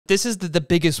this is the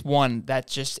biggest one that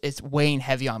just is weighing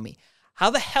heavy on me. How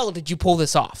the hell did you pull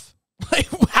this off? Like,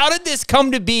 how did this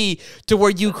come to be to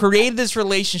where you created this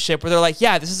relationship where they're like,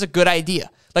 yeah, this is a good idea?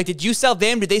 Like, did you sell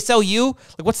them? Did they sell you?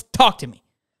 Like, talk to me.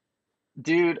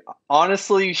 Dude,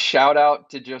 honestly, shout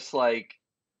out to just like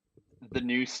the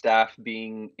new staff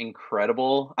being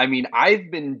incredible. I mean,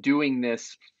 I've been doing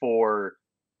this for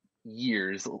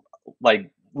years,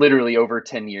 like literally over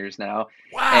 10 years now.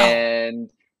 Wow. And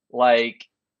like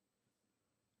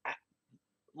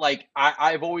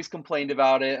I've always complained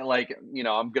about it. Like,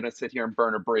 I'm gonna sit here and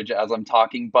burn a bridge as I'm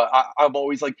talking, but I'm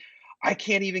always like, I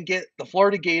can't even get the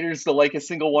Florida Gators to like a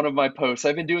single one of my posts.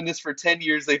 I've been doing this for 10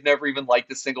 years. They've never even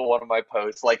liked a single one of my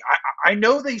posts. Like, I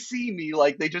know they see me,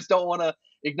 like they just don't want to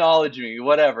acknowledge me,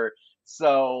 whatever.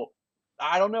 So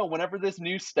I don't know. Whenever this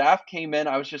new staff came in,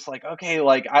 I was just like, okay,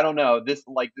 like I don't know. This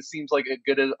seems like a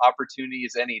good opportunity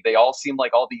as any. They all seem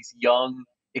like all these young,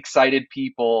 excited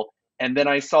people. And then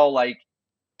I saw like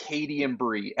Katie and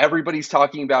Bree. Everybody's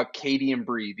talking about Katie and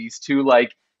Bree. These two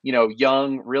like,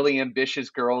 young, really ambitious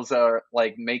girls that are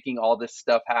like making all this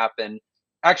stuff happen.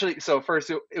 Actually, so first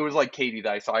it was like Katie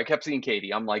that I saw. I kept seeing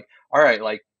Katie. I'm like, all right,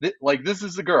 like this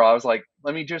is the girl. I was like,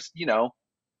 let me just,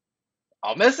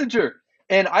 I'll message her.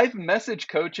 And I've messaged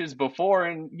coaches before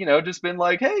and, just been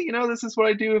like, hey, this is what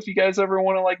I do. If you guys ever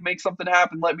want to like make something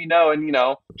happen, let me know. And,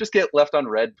 just get left on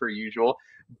red per usual.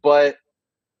 But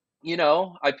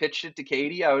I pitched it to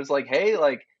Katie. I was like, hey,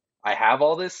 like, I have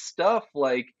all this stuff,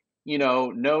 like,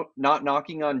 no, not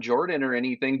knocking on Jordan or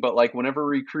anything, but like, whenever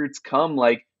recruits come,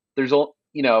 like, there's all,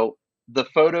 the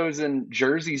photos and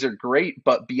jerseys are great,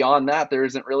 but beyond that, there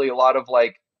isn't really a lot of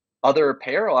like other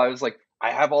apparel. I was like,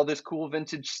 I have all this cool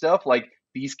vintage stuff. Like,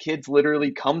 these kids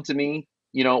literally come to me,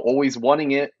 always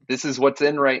wanting it. This is what's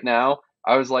in right now.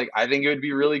 I was like, I think it would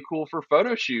be really cool for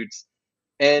photo shoots.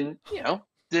 And,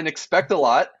 didn't expect a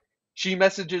lot. She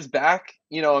messages back,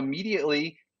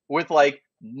 immediately with like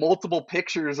multiple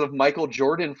pictures of Michael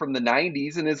Jordan from the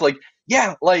 90s and is like,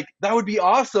 yeah, like that would be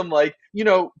awesome. Like,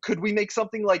 could we make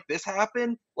something like this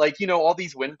happen? Like, all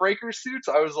these windbreaker suits.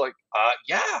 I was like,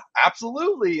 yeah,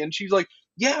 absolutely. And she's like,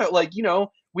 yeah, like,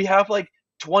 we have like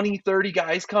 20, 30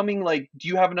 guys coming. Like, do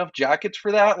you have enough jackets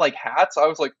for that? Like hats? I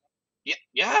was like,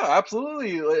 yeah,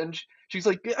 absolutely. And she's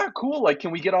like, yeah, cool. Like,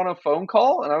 can we get on a phone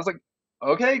call? And I was like,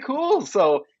 okay, cool.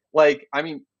 So like, I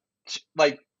mean,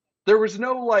 like there was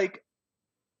no like,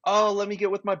 oh, let me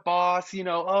get with my boss,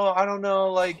 oh, I don't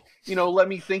know, like, let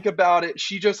me think about it.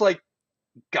 She just like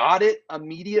got it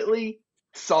immediately,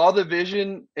 saw the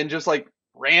vision and just like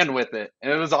ran with it.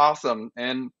 And it was awesome.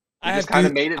 And we just kind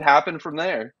of made it happen from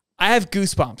there. I have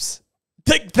goosebumps.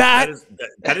 Like that.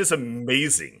 That is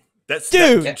amazing.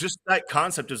 Dude, just that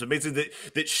concept is amazing.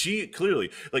 That she clearly,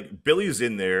 like, Billy's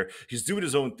in there. He's doing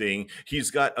his own thing.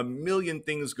 He's got a million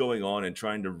things going on and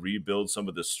trying to rebuild some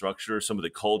of the structure, some of the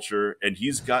culture. And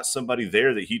he's got somebody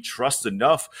there that he trusts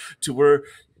enough to where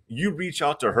you reach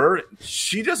out to her.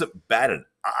 She doesn't bat an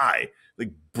eye.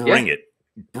 Like, bring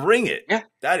it. Yeah.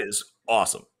 That is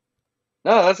awesome.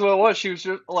 No, that's what it was. She was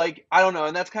just like, I don't know.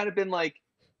 And that's kind of been like,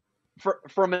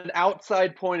 from an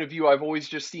outside point of view, I've always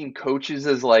just seen coaches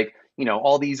as like,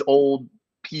 all these old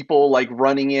people like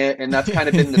running it. And that's kind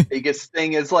of been the biggest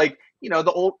thing is like,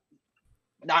 the old,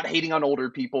 not hating on older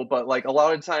people, but like a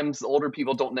lot of times older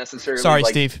people don't necessarily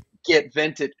Steve, get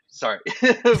vintage. Sorry.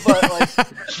 But like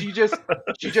she just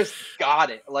got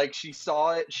it. Like she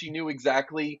saw it. She knew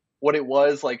exactly what it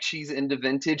was. Like she's into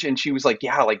vintage and she was like,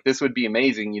 yeah, like this would be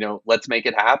amazing. Let's make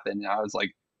it happen. And I was like,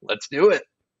 let's do it.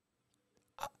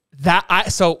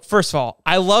 So first of all,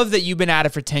 I love that you've been at it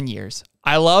for 10 years.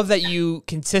 I love that you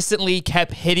consistently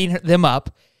kept hitting them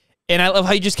up, and I love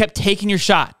how you just kept taking your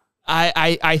shot.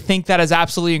 I think that is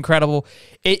absolutely incredible.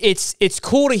 It's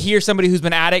cool to hear somebody who's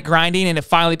been at it grinding and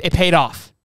it paid off.